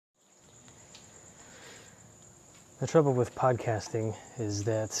The trouble with podcasting is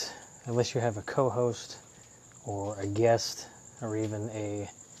that unless you have a co-host or a guest or even a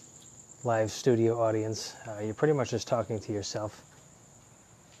live studio audience, you're pretty much just talking to yourself.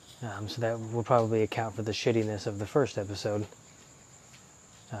 So that will probably account for the shittiness of the first episode.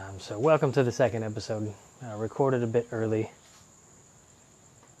 So welcome to the second episode. Recorded a bit early.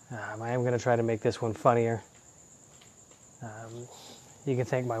 I am going to try to make this one funnier. You can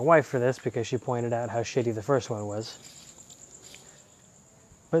thank my wife for this because she pointed out how shitty the first one was.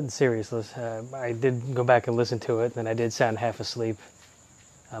 But in seriousness, I did go back and listen to it, and I did sound half asleep.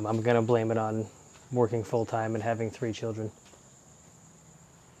 I'm going to blame it on working full-time and having 3 children.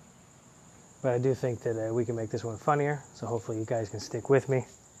 But I do think that we can make this one funnier, so hopefully you guys can stick with me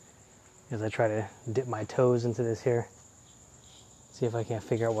as I try to dip my toes into this here. See if I can't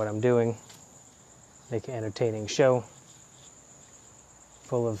figure out what I'm doing. Make an entertaining show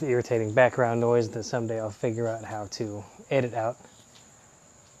full of irritating background noise that someday I'll figure out how to edit out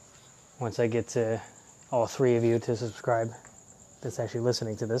once I get to all 3 of you to subscribe that's actually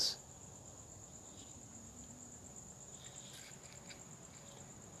listening to this.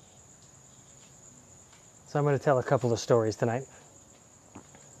 So I'm going to tell a couple of stories tonight,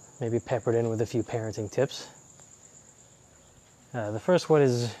 maybe peppered in with a few parenting tips. The first one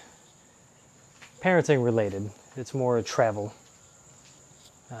is parenting related. It's more travel.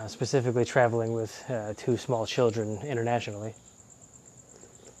 Specifically traveling with 2 small children internationally.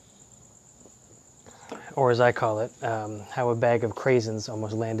 Or as I call it, how a bag of craisins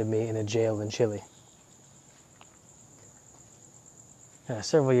almost landed me in a jail in Chile.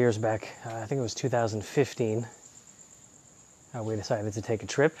 Several years back, I think it was 2015, we decided to take a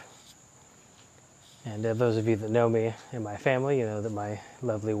trip. And those of you that know me and my family, you know that my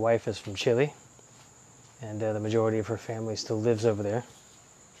lovely wife is from Chile. And the majority of her family still lives over there.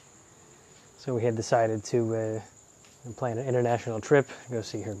 So we had decided to plan an international trip, go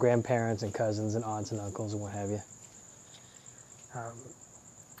see her grandparents and cousins and aunts and uncles and what have you.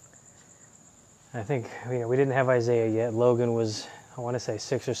 I think we didn't have Isaiah yet. Logan was, I want to say,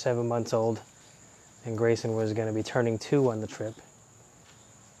 6 or 7 months old, and Grayson was going to be turning 2 on the trip.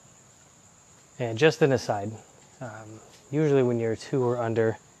 And just an aside, usually when you're 2 or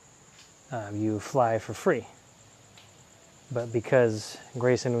under, you fly for free. But because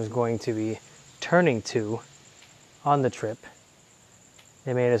Grayson was going to be turning 2 on the trip,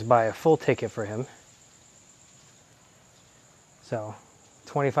 they made us buy a full ticket for him. So,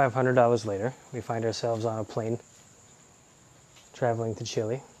 $2,500 later, we find ourselves on a plane traveling to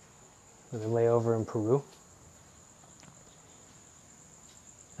Chile with a layover in Peru.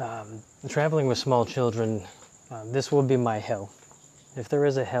 Traveling with small children, this will be my hell. If there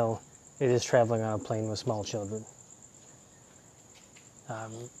is a hell, it is traveling on a plane with small children.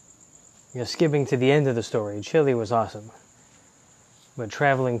 Skipping to the end of the story, Chile was awesome, but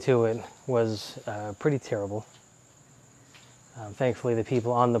traveling to it was pretty terrible. Thankfully, the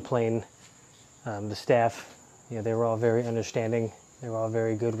people on the plane, the staff, they were all very understanding. They were all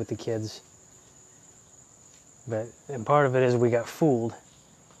very good with the kids. And part of it is we got fooled,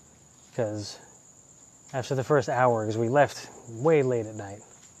 because after the first hour, because we left way late at night,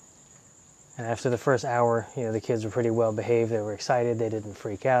 and after the first hour, the kids were pretty well behaved. They were excited. They didn't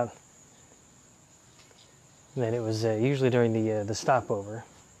freak out. And then it was usually during the stopover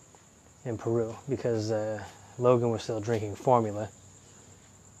in Peru, because Logan was still drinking formula,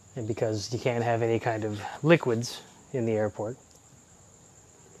 and because you can't have any kind of liquids in the airport.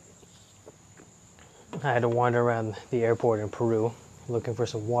 I had to wander around the airport in Peru looking for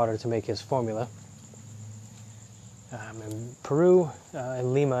some water to make his formula. In Peru,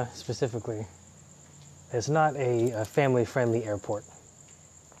 in Lima specifically, it's not a family-friendly airport.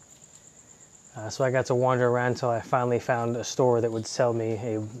 So I got to wander around until I finally found a store that would sell me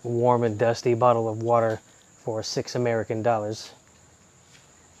a warm and dusty bottle of water for $6 American. But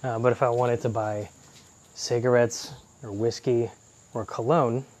if I wanted to buy cigarettes or whiskey or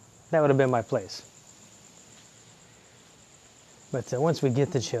cologne, that would have been my place. But once we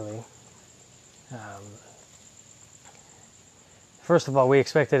get to Chile, first of all, we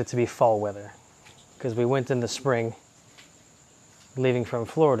expected it to be fall weather, because we went in the spring, leaving from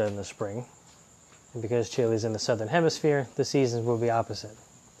Florida in the spring. And because Chile's in the southern hemisphere, the seasons will be opposite.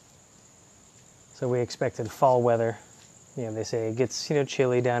 So we expected fall weather. They say it gets,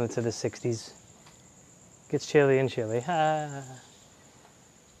 chilly down into the 60s. Gets chilly in Chile.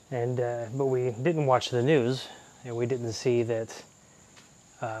 But we didn't watch the news, and we didn't see that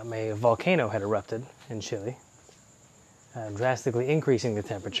a volcano had erupted in Chile, drastically increasing the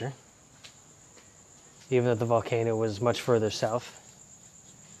temperature, even though the volcano was much further south.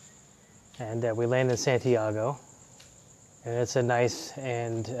 And we landed in Santiago, And it's a nice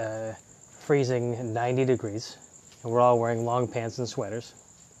and freezing 90 degrees. And we're all wearing long pants and sweaters.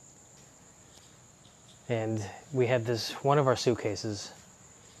 And we had this, one of our suitcases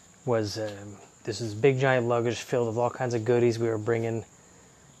was this is big giant luggage filled with all kinds of goodies. We were bringing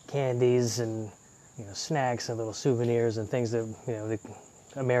candies and snacks and little souvenirs and things that the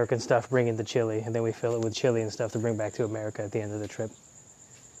American stuff bring into Chile, and then we fill it with Chilean stuff to bring back to America at the end of the trip.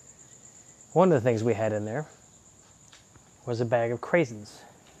 One of the things we had in there was a bag of craisins.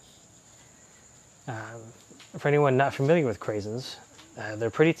 For anyone not familiar with craisins, they're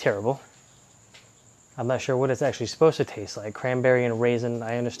pretty terrible. I'm not sure what it's actually supposed to taste like. Cranberry and raisin,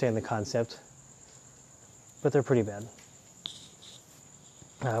 I understand the concept, but they're pretty bad.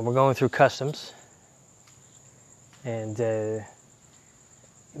 We're going through customs, and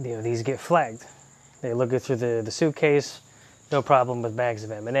these get flagged. They look it through the suitcase, no problem with bags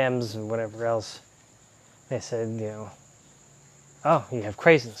of M&Ms and whatever else. They said, oh, you have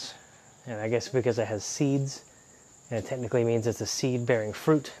craisins. And I guess because it has seeds, and it technically means it's a seed-bearing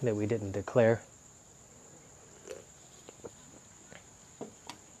fruit that we didn't declare.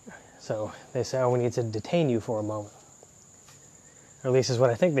 So they say, oh, we need to detain you for a moment. Or at least is what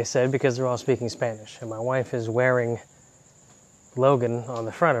I think they said, because they're all speaking Spanish. And my wife is wearing Logan on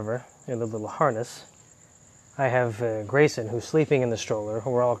the front of her in the little harness. I have Grayson, who's sleeping in the stroller.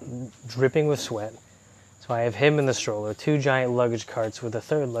 We're all dripping with sweat. So I have him in the stroller, 2 giant luggage carts with a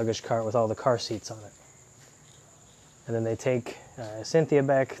 3rd luggage cart with all the car seats on it. And then they take Cynthia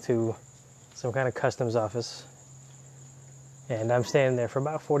back to some kind of customs office. And I'm standing there for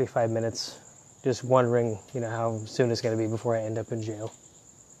about 45 minutes, just wondering, how soon it's going to be before I end up in jail.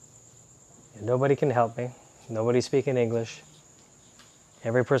 And nobody can help me. Nobody's speaking English.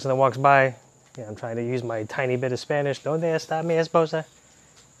 Every person that walks by, I'm trying to use my tiny bit of Spanish. Donde está mi esposa?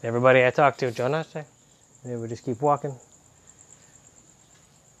 Everybody I talk to, yo no sé. And we just keep walking.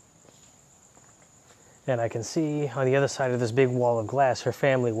 And I can see on the other side of this big wall of glass her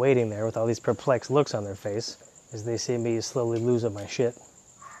family waiting there with all these perplexed looks on their face as they see me slowly losing my shit.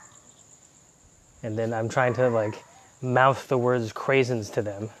 And then I'm trying to mouth the words craisins to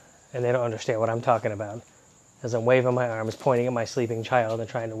them, and they don't understand what I'm talking about, as I'm waving my arms, pointing at my sleeping child and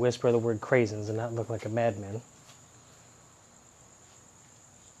trying to whisper the word craisins and not look like a madman.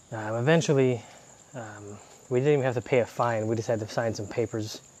 Eventually, we didn't even have to pay a fine. We just had to sign some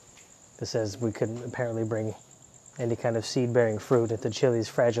papers that says we couldn't apparently bring any kind of seed-bearing fruit into Chile's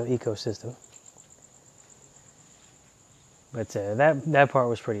fragile ecosystem. But that part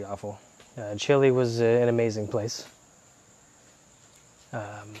was pretty awful. Chile was an amazing place.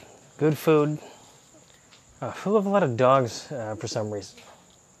 Good food. Full of a lot of dogs for some reason.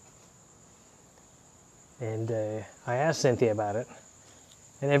 And I asked Cynthia about it.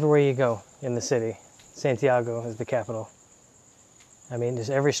 And everywhere you go in the city, Santiago is the capital. I mean, just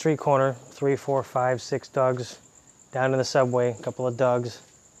every street corner, 3, 4, 5, 6 dogs. Down in the subway, a couple of dogs.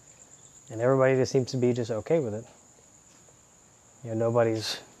 And everybody just seems to be just okay with it.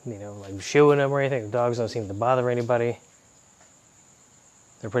 Nobody's, shooing them or anything. The dogs don't seem to bother anybody.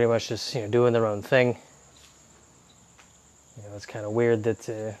 They're pretty much just, doing their own thing. It's kind of weird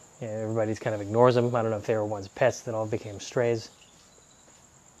that everybody's kind of ignores them. I don't know if they were once pets that all became strays.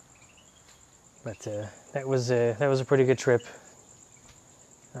 But that was a pretty good trip.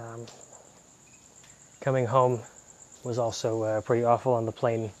 Coming home was also pretty awful on the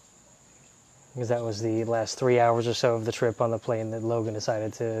plane, because that was the last 3 hours or so of the trip on the plane that Logan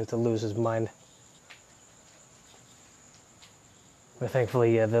decided to lose his mind. But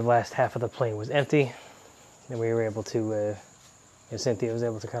thankfully, the last half of the plane was empty, and we were able to, Cynthia was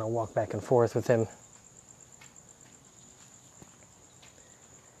able to kind of walk back and forth with him.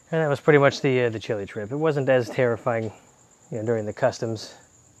 And that was pretty much the Chile trip. It wasn't as terrifying, during the customs,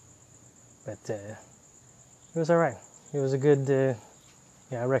 but it was all right. It was a good.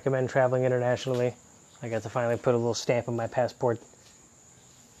 I recommend traveling internationally. I got to finally put a little stamp on my passport.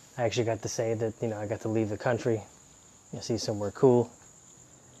 I actually got to say that I got to leave the country, see somewhere cool.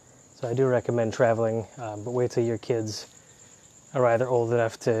 So I do recommend traveling, but wait till your kids are either old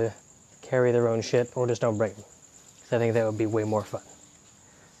enough to carry their own shit or just don't bring them. 'Cause I think that would be way more fun.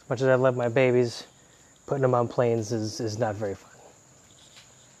 As much as I love my babies, putting them on planes is not very fun.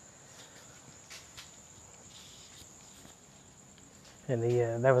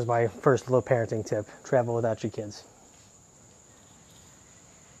 And that was my first little parenting tip: travel without your kids.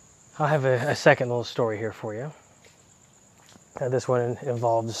 I'll have a second little story here for you. This one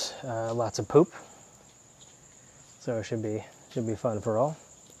involves lots of poop, so it should be fun for all.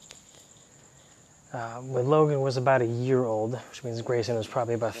 When Logan was about a year old, which means Grayson was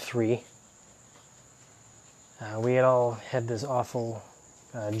probably about 3, We had all had this awful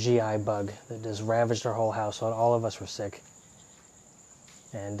GI bug that just ravaged our whole household. All of us were sick.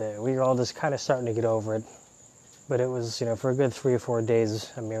 And we were all just kind of starting to get over it. But it was, for a good 3 or 4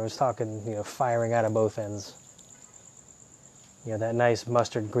 days, I was talking, firing out of both ends. That nice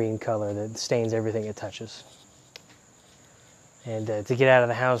mustard green color that stains everything it touches. And to get out of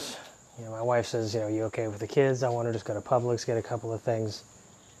the house, my wife says, you okay with the kids? I want to just go to Publix, get a couple of things.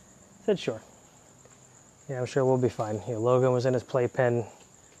 I said, sure. I'm sure we'll be fine. Logan was in his playpen.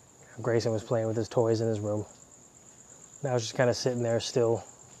 Grayson was playing with his toys in his room. And I was just kind of sitting there still,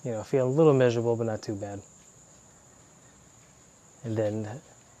 feeling a little miserable, but not too bad. And then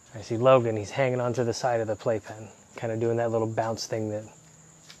I see Logan, he's hanging onto the side of the playpen, kind of doing that little bounce thing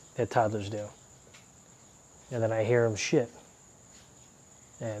that toddlers do. And then I hear him shit.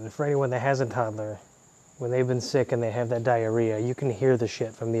 And for anyone that has a toddler, when they've been sick and they have that diarrhea, you can hear the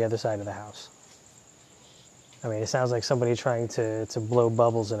shit from the other side of the house. It sounds like somebody trying to blow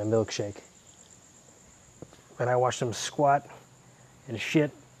bubbles in a milkshake. And I watched him squat and shit.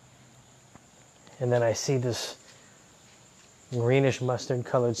 And then I see this greenish mustard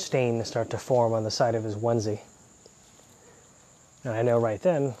colored stain start to form on the side of his onesie. And I know right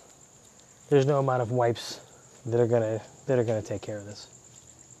then, there's no amount of wipes that are gonna take care of this.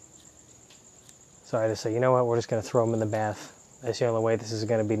 So I just say, you know what, we're just gonna throw him in the bath. That's the only way this is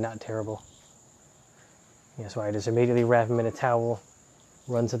gonna be not terrible. So I just immediately wrap him in a towel,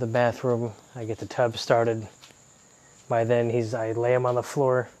 run to the bathroom, I get the tub started. By then I lay him on the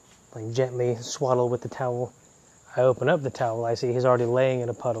floor, like gently swaddle with the towel. I open up the towel, I see he's already laying in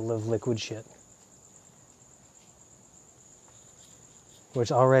a puddle of liquid shit.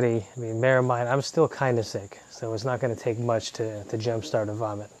 Which already, bear in mind, I'm still kind of sick, so it's not going to take much to jumpstart a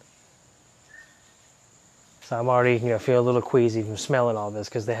vomit. So I'm already, feel a little queasy from smelling all this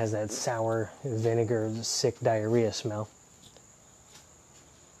because it has that sour vinegar, sick diarrhea smell.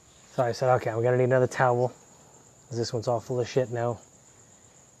 So I said, okay, I'm going to need another towel. This one's all full of shit now.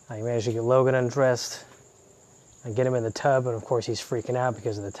 I managed to get Logan undressed. I get him in the tub, and of course he's freaking out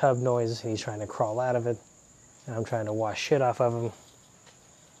because of the tub noise. He's trying to crawl out of it, and I'm trying to wash shit off of him.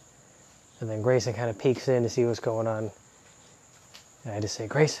 And then Grayson kind of peeks in to see what's going on. And I just say,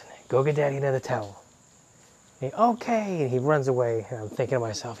 Grayson, go get Daddy another towel. And okay, and he runs away, and I'm thinking to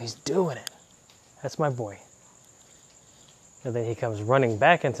myself, he's doing it. That's my boy. And then he comes running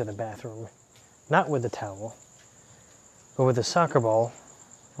back into the bathroom, not with the towel, but with a soccer ball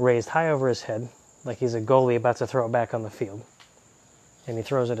raised high over his head, like he's a goalie about to throw it back on the field. And he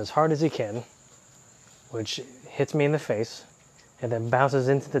throws it as hard as he can, which hits me in the face, and then bounces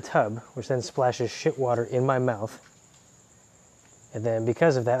into the tub, which then splashes shit water in my mouth. And then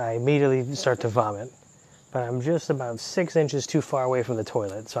because of that, I immediately start to vomit. But I'm just about 6 inches too far away from the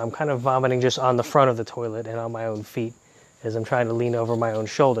toilet, so I'm kind of vomiting just on the front of the toilet and on my own feet as I'm trying to lean over my own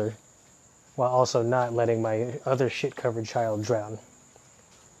shoulder, while also not letting my other shit-covered child drown.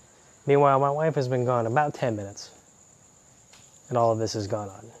 Meanwhile, my wife has been gone about 10 minutes, and all of this has gone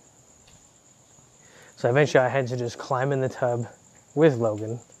on. So eventually I had to just climb in the tub with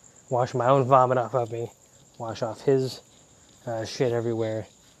Logan, wash my own vomit off of me, wash off his shit everywhere,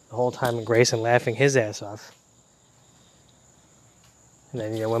 the whole time with Grayson laughing his ass off. And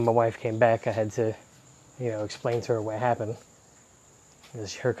then, when my wife came back, I had to, explain to her what happened. It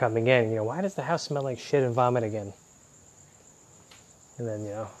was her coming in, why does the house smell like shit and vomit again? And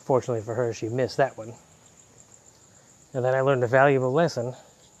then, fortunately for her, she missed that one. And then I learned a valuable lesson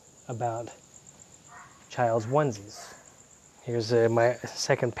about child's onesies. Here's my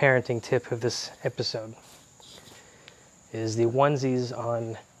second parenting tip of this episode. Is the onesies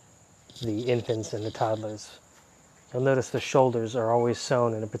on the infants and the toddlers. You'll notice the shoulders are always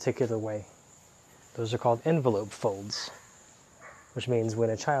sewn in a particular way. Those are called envelope folds, which means when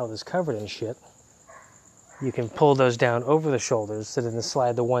a child is covered in shit, you can pull those down over the shoulders so then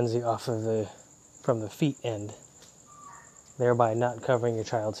slide the onesie off of from the feet end, thereby not covering your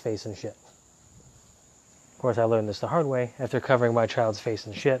child's face in shit. Of course, I learned this the hard way after covering my child's face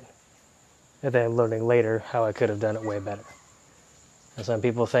in shit, and then learning later how I could have done it way better. And some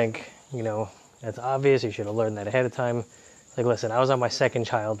people think, that's obvious, you should have learned that ahead of time. It's like, listen, I was on my second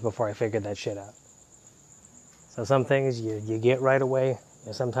child before I figured that shit out. So some things you get right away,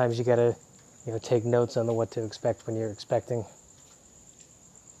 and sometimes you gotta, take notes on what to expect when you're expecting.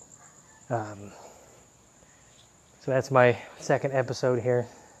 So that's my second episode here.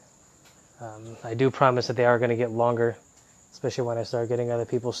 I do promise that they are going to get longer, especially when I start getting other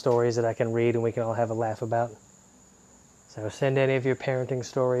people's stories that I can read and we can all have a laugh about. So send any of your parenting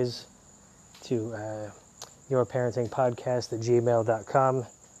stories to yourparentingpodcast@gmail.com.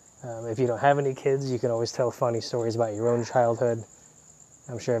 If you don't have any kids, you can always tell funny stories about your own childhood.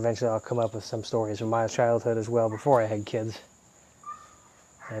 I'm sure eventually I'll come up with some stories from my childhood as well before I had kids.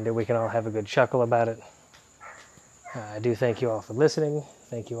 And we can all have a good chuckle about it. I do thank you all for listening.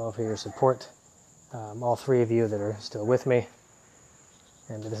 Thank you all for your support. All three of you that are still with me.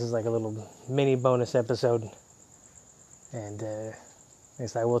 And this is like a little mini bonus episode. And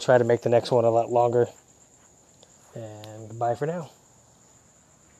I will try to make the next one a lot longer. And goodbye for now.